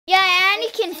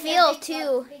can feel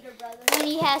too when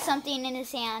he has something in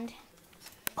his hand.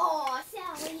 Oh,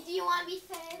 Sally, do you want to be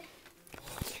fed?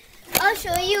 I'll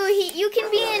show you. You can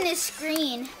be in his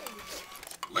screen.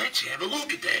 Let's have a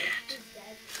look at that.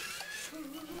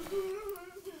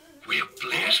 Well,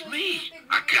 bless me.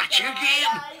 I got you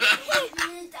again.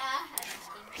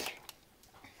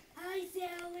 Hi,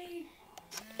 Sally.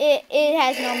 It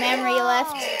has no memory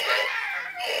left.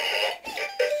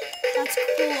 That's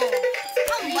cool.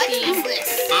 How much is this?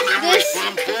 My memory's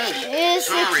plumb full. It's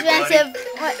Sorry, expensive.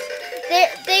 What?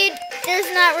 There's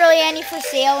not really any for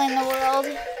sale in the world.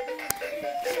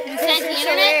 Besides the They're so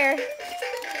internet? rare.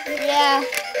 Yeah.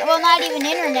 Well, not even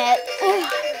internet.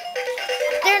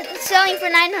 They're selling for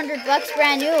 $900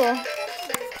 brand new.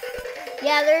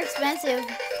 Yeah, they're expensive.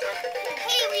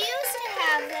 Hey, we used to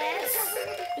have this.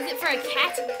 Is it for a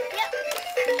cat? Yep.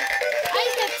 I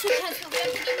used to have 2 cats, but we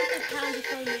have to give it a pound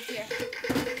before we moved here.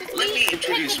 Let me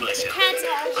introduce myself.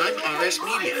 I'm RS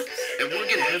Media, and we're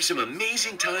going to have some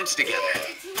amazing times together.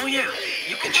 Oh yeah,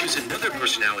 you can choose another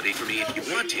personality for me if you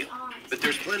want to, but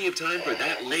there's plenty of time for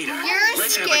that later.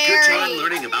 Let's have a good time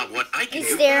learning about what I can He's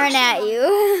do staring first. at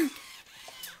you.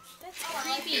 That's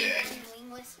creepy.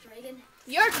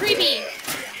 You're creepy.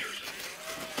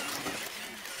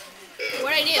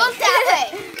 What'd I do? Look that way.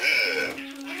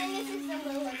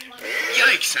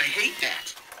 Yikes, I hate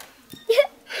that.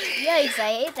 Yikes,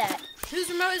 I hate that. Whose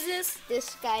remote is this?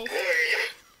 This guy.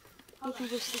 You can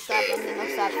push the stop and then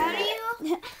it'll stop.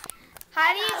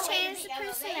 How do you change the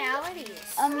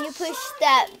personalities? You push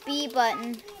that B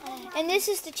button. And this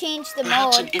is to change the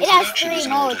Perhaps mode. an It has introduction 3 is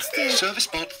in order. modes too. Service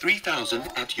bot 3000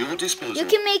 at your disposal. You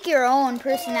can make your own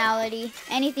personality.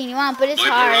 Anything you want, but it's My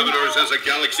hard. parameters as a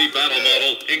Galaxy battle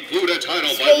model include a title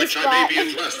by Space which I bot. may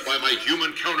be addressed by my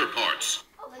human counterparts.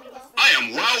 I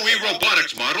am Wowie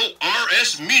Robotics model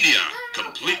RS Media,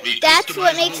 completely That's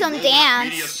what customizable makes him robot dance.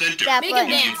 Media Center. That Make him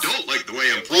button. If you dance. don't like the way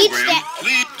I'm Each, programmed,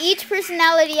 please. each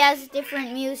personality has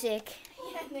different music.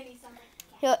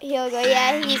 He'll go,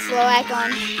 yeah, he's slow at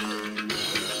going.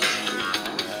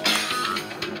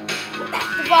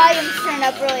 The volume's turned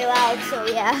up really loud, so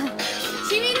yeah.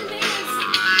 She made him dance.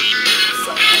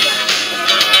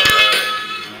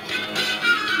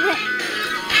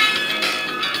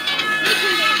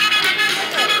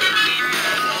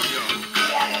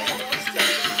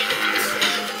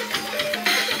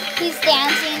 He's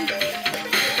dancing.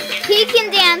 He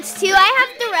can dance too. I have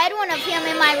the red one of him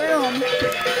in my room.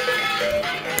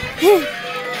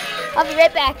 I'll be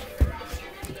right back.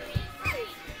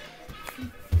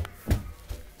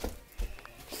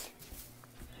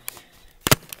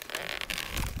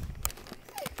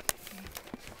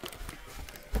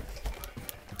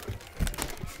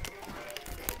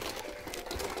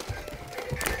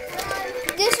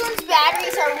 This one's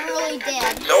batteries are really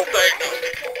dead. No thanks.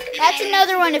 That's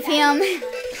another one of him.